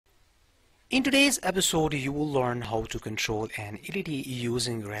In today's episode, you will learn how to control an LED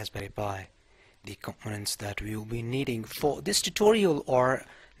using Raspberry Pi. The components that we will be needing for this tutorial are: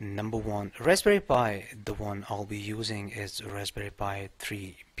 number one, Raspberry Pi. The one I'll be using is Raspberry Pi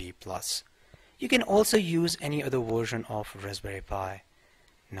 3B+. You can also use any other version of Raspberry Pi.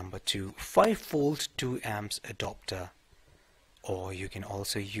 Number two, 5V 2A adapter, or you can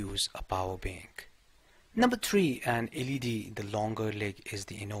also use a power bank. Number three, an LED. The longer leg is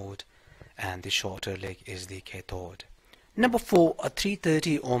the anode and the shorter leg is the cathode. Number four, a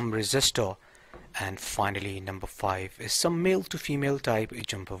 330 ohm resistor. And finally, number five is some male to female type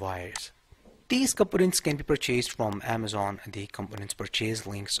jumper wires. These components can be purchased from Amazon. The components purchase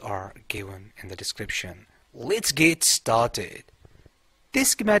links are given in the description. Let's get started.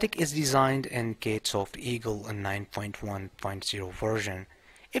 This schematic is designed in cadsoft Eagle 9.1.0 version.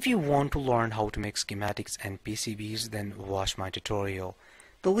 If you want to learn how to make schematics and PCBs, then watch my tutorial.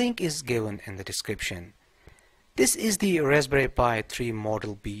 The link is given in the description. This is the Raspberry Pi 3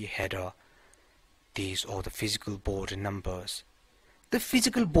 Model B header. These are the physical board numbers. The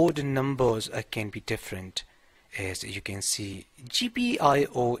physical board numbers can be different. As you can see,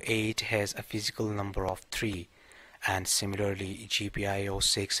 GPIO 8 has a physical number of 3, and similarly GPIO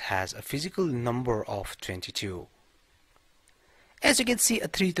 6 has a physical number of 22. As you can see, a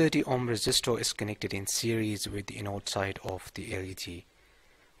 330 ohm resistor is connected in series with the anode side of the LED,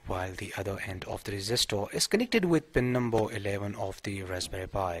 while the other end of the resistor is connected with pin number 11 of the Raspberry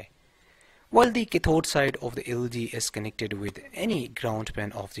Pi, while the cathode side of the LED is connected with any ground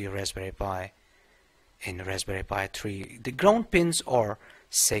pin of the Raspberry Pi. In Raspberry Pi 3, the ground pins are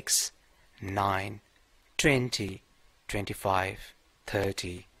 6, 9, 20, 25,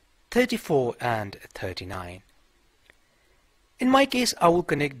 30, 34 and 39. In my case, I will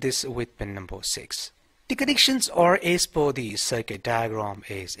connect this with pin number 6. The connections are as per the circuit diagram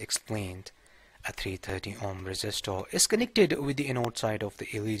as explained. A 330 ohm resistor is connected with the anode side of the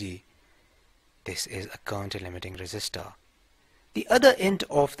LED. This is a current limiting resistor. The other end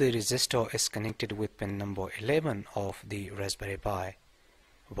of the resistor is connected with pin number 11 of the Raspberry Pi,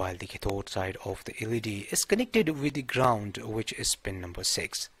 while the cathode side of the LED is connected with the ground, which is pin number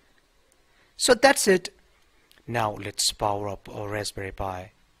 6. So that's it. Now let's power up our Raspberry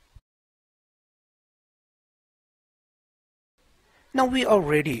Pi. Now we are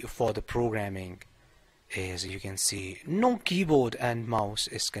ready for the programming. As you can see, no keyboard and mouse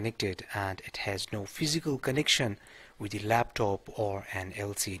is connected, and it has no physical connection with the laptop or an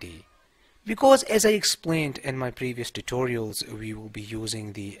LCD. Because as I explained in my previous tutorials, we will be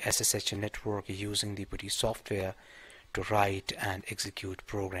using the SSH network using the putty software to write and execute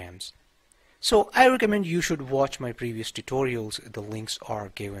programs. So I recommend you should watch my previous tutorials. The links are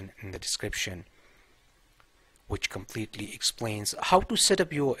given in the description, which completely explains how to set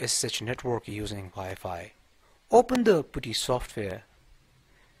up your SSH network using Wi-Fi. Open the putty software,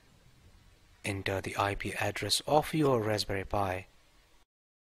 enter the IP address of your Raspberry Pi,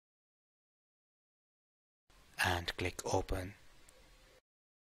 and click open.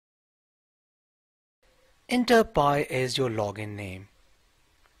 Enter Pi as your login name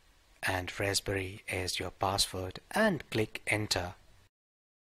and Raspberry as your password and click enter.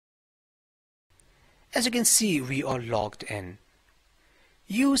 As you can see, we are logged in.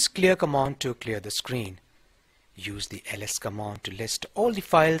 Use clear command to clear the screen. Use the ls command to list all the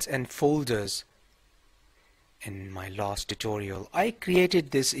files and folders. In my last tutorial, I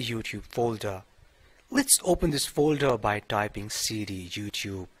created this YouTube folder. Let's open this folder by typing cd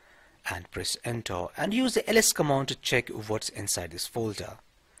YouTube and press enter, and use the ls command to check what's inside this folder.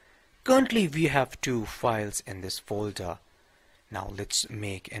 Currently we have 2 files in this folder. Now let's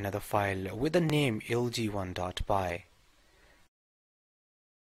make another file with the name lg1.py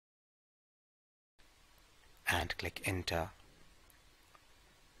and click enter.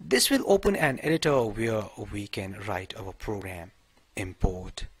 This will open an editor where we can write our program.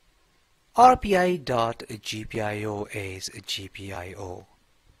 Import rpi.gpio as GPIO.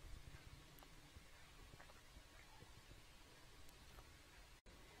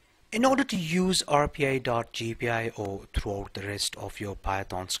 In order to use rpi.gpio throughout the rest of your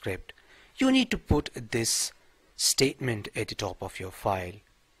Python script, you need to put this statement at the top of your file.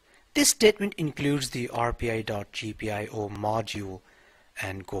 This statement includes the rpi.gpio module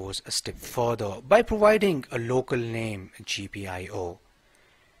and goes a step further by providing a local name GPIO,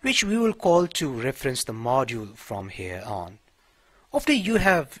 which we will call to reference the module from here on. After you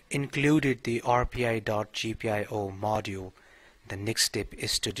have included the rpi.gpio module, the next step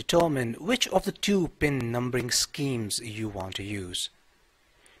is to determine which of the 2 pin numbering schemes you want to use.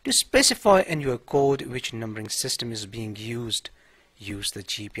 To specify in your code which numbering system is being used, use the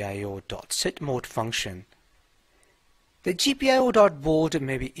GPIO.setMode function. The GPIO.board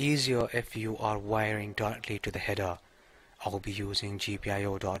may be easier if you are wiring directly to the header. I'll be using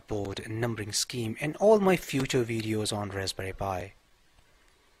GPIO.board numbering scheme in all my future videos on Raspberry Pi.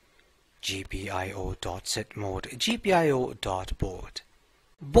 GPIO.setMode, GPIO.board.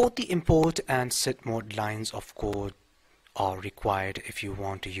 Both the import and setMode lines of code are required if you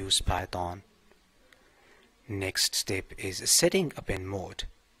want to use Python. Next step is setting a pin mode.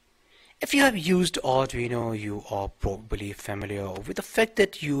 If you have used Arduino, you are probably familiar with the fact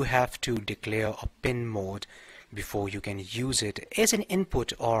that you have to declare a pin mode before you can use it as an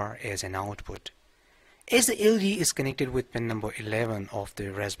input or as an output. As the LED is connected with pin number 11 of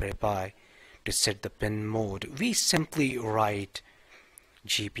the Raspberry Pi, to set the pin mode, we simply write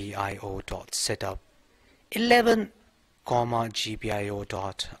GPIO.setup 11,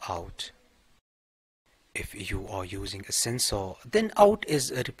 GPIO.out. If you are using a sensor, then out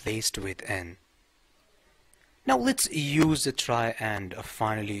is replaced with in. Now let's use the try and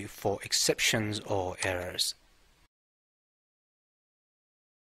finally for exceptions or errors.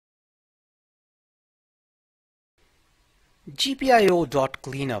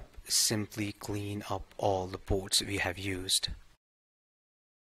 GPIO.cleanup, simply clean up all the ports we have used.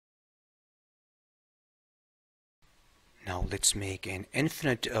 Now let's make an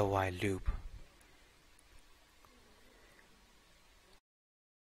infinite while loop.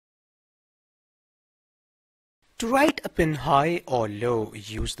 To write a pin high or low,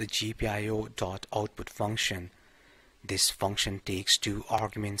 use the GPIO.output function. This function takes two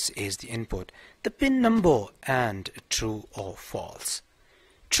arguments as the input, the pin number and true or false.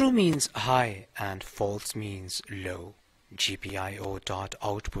 True means high and false means low.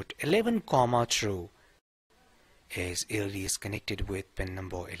 GPIO.output 11, true, as LED is connected with pin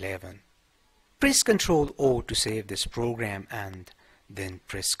number 11. Press Ctrl O to save this program and then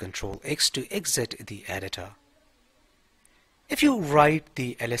press Ctrl X to exit the editor. If you write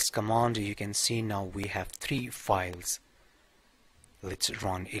the ls command, you can see now we have three files. Let's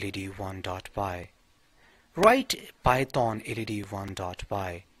run led1.py. Write python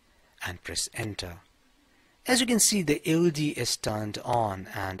led1.py and press enter. As you can see, the LED is turned on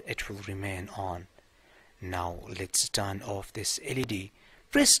and it will remain on. Now let's turn off this LED.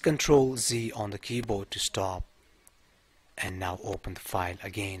 Press Ctrl Z on the keyboard to stop. And now open the file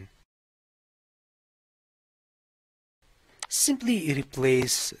again. Simply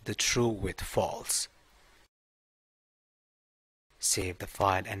replace the true with false. Save the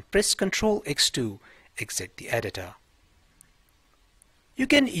file and press Ctrl X to exit the editor. You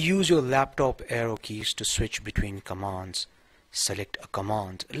can use your laptop arrow keys to switch between commands. Select a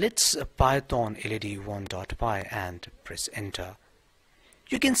command. Let's python led1.py and press enter.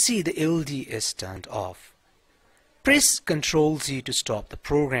 You can see the LED is turned off. Press Ctrl Z to stop the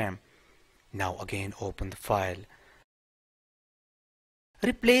program. Now again open the file.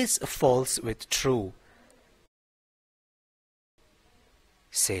 Replace false with true.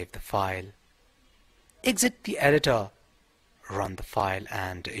 Save the file. Exit the editor. Run the file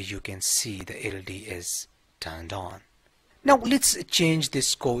and you can see the LED is turned on. Now let's change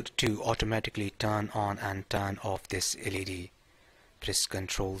this code to automatically turn on and turn off this LED. Press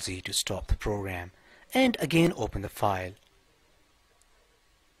Ctrl Z to stop the program and again open the file.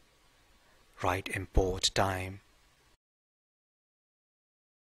 Write import time.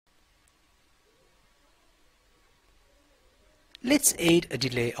 Let's add a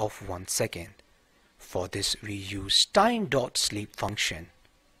delay of 1 second. For this we use time.sleep function.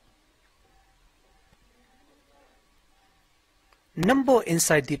 Number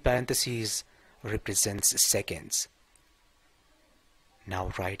inside the parentheses represents seconds.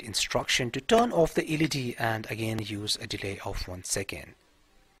 Now write instruction to turn off the LED and again use a delay of 1 second.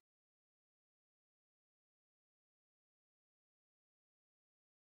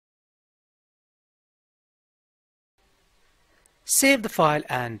 Save the file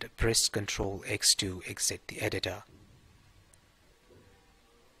and press Ctrl X to exit the editor.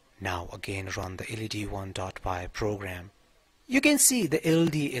 Now again run the led1.py program. You can see the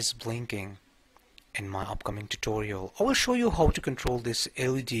LED is blinking. In my upcoming tutorial, I will show you how to control this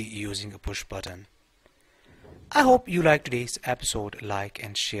LED using a push button. I hope you liked today's episode. Like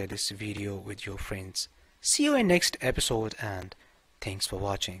and share this video with your friends. See you in next episode and thanks for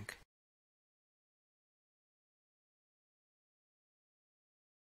watching.